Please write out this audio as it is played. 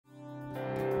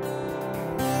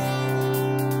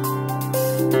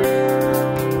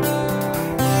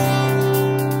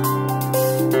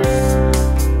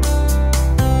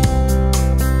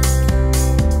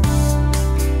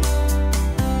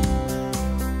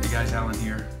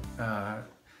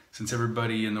Since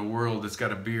everybody in the world that's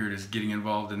got a beard is getting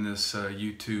involved in this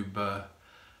YouTube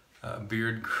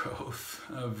beard growth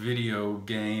video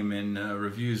game and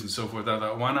reviews and so forth, I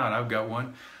thought, why not? I've got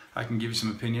one. I can give you some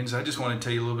opinions. I just want to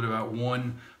tell you a little bit about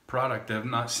one product that I've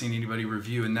not seen anybody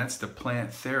review, and that's the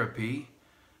Plant Therapy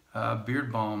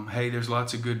beard balm. Hey, there's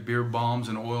lots of good beard balms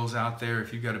and oils out there.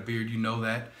 If you've got a beard, you know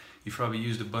that. You've probably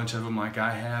used a bunch of them like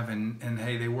I have, and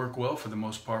hey, they work well for the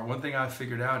most part. One thing I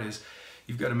figured out is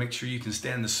you've got to make sure you can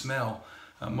stand the smell.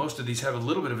 Most of these have a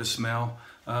little bit of a smell,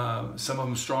 some of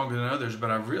them stronger than others,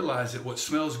 but I've realized that what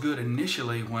smells good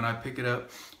initially when I pick it up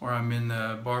or I'm in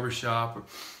the barber shop or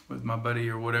with my buddy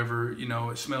or whatever, you know,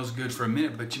 it smells good for a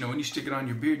minute, but you know, when you stick it on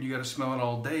your beard and you got to smell it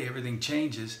all day, everything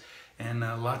changes. And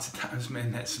lots of times,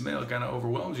 man, that smell kind of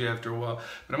overwhelms you after a while.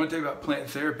 But I'm going to tell you about Plant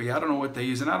Therapy. I don't know what they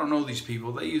use, and I don't know these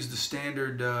people. They use the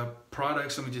standard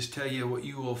products. Let me just tell you what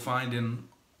you will find in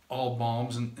all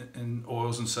balms and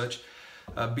oils and such.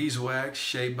 Beeswax,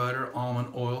 shea butter,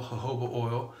 almond oil, jojoba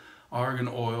oil, argan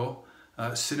oil,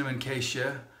 cinnamon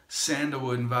cassia,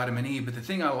 sandalwood, and vitamin E. But the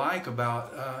thing I like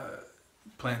about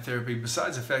Plant Therapy,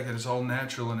 besides the fact that it's all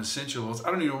natural and essential oils, I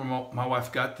don't even know where my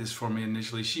wife got this for me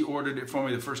initially. She ordered it for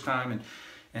me the first time,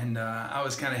 and I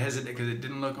was kind of hesitant because it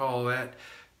didn't look all that,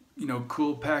 you know,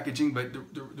 cool packaging, but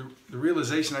the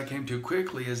realization I came to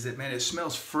quickly is that, man, it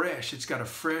smells fresh. It's got a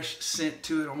fresh scent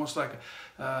to it, almost like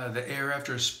the air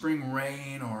after a spring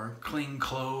rain or clean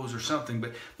clothes or something,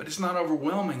 but it's not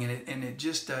overwhelming, and it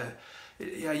just,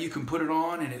 yeah, you can put it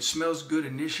on and it smells good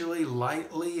initially,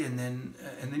 lightly, and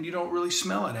then you don't really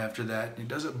smell it after that. It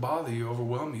doesn't bother you,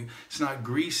 overwhelm you. It's not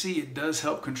greasy. It does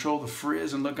help control the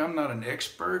frizz, and look, I'm not an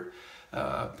expert.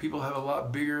 People have a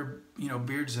lot bigger, you know,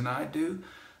 beards than I do.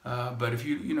 But if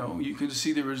you know, you can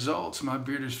see the results. My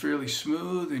beard is fairly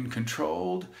smooth and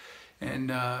controlled, and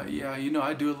yeah, you know,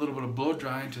 I do a little bit of blow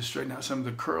drying to straighten out some of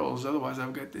the curls. Otherwise,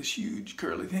 I've got this huge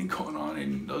curly thing going on,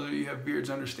 and those of you who have beards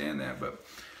understand that. But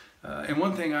and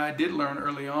one thing I did learn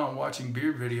early on watching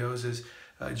beard videos is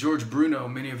George Bruno,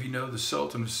 many of you know, the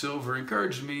Sultan of Silver,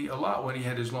 encouraged me a lot when he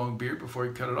had his long beard before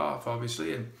he cut it off,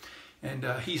 obviously, and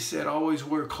he said always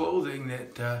wear clothing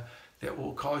that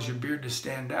will cause your beard to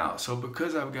stand out. So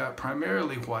because I've got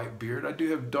primarily white beard, I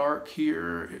do have dark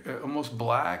here, almost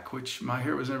black, which my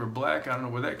hair was never black. I don't know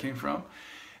where that came from.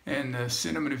 And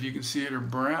cinnamon, if you can see it, are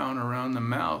brown around the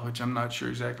mouth, which I'm not sure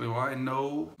exactly why.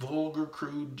 No vulgar,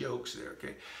 crude jokes there,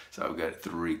 okay? So I've got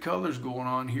three colors going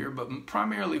on here, but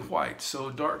primarily white.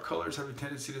 So dark colors have a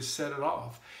tendency to set it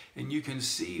off, and you can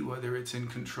see whether it's in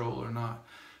control or not.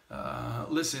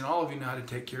 Listen, all of you know how to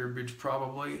take care of beards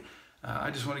probably.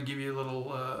 I just want to give you a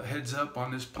little heads up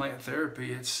on this Plant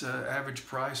Therapy. It's average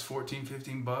price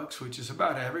 $14-15 bucks, which is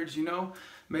about average, you know,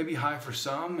 maybe high for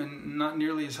some and not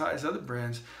nearly as high as other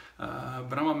brands.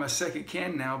 But I'm on my second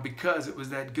can now because it was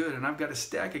that good, and I've got a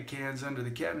stack of cans under the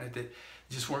cabinet that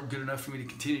just weren't good enough for me to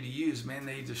continue to use. Man,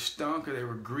 they either stunk or they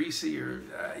were greasy, or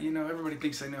you know, everybody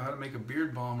thinks they know how to make a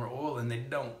beard balm or oil, and they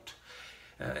don't.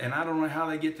 And I don't know how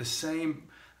they get the same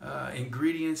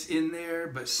ingredients in there,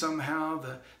 but somehow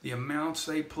the amounts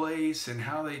they place and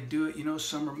how they do it, you know,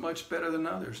 some are much better than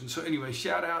others. And so anyway,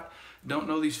 shout out, don't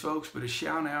know these folks, but a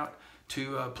shout out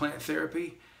to Plant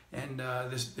Therapy and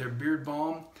their beard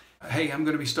balm. Hey, I'm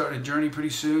going to be starting a journey pretty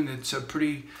soon. It's a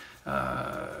pretty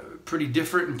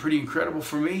different and pretty incredible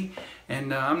for me,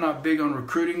 and I'm not big on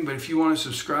recruiting, but if you want to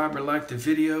subscribe or like the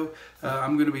video,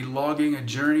 I'm going to be vlogging a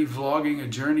journey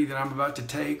that I'm about to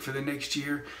take for the next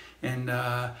year. And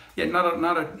yeah,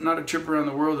 not a trip around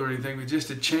the world or anything, but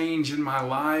just a change in my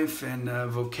life and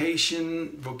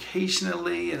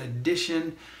vocationally, an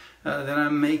addition that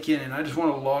I'm making. And I just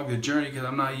want to log the journey because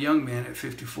I'm not a young man at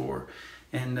 54.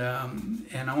 And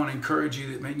I want to encourage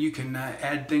you that, man, you can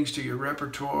add things to your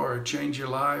repertoire or change your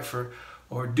life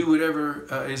or do whatever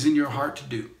is in your heart to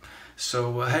do.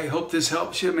 So hey, hope this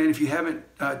helps you, man. If you haven't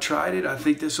tried it, I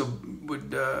think this would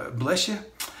bless you.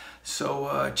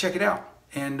 So check it out.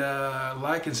 And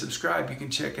like and subscribe. You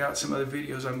can check out some other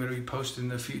videos I'm going to be posting in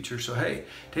the future. So hey,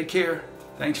 take care.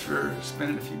 Thanks for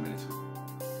spending a few minutes with me.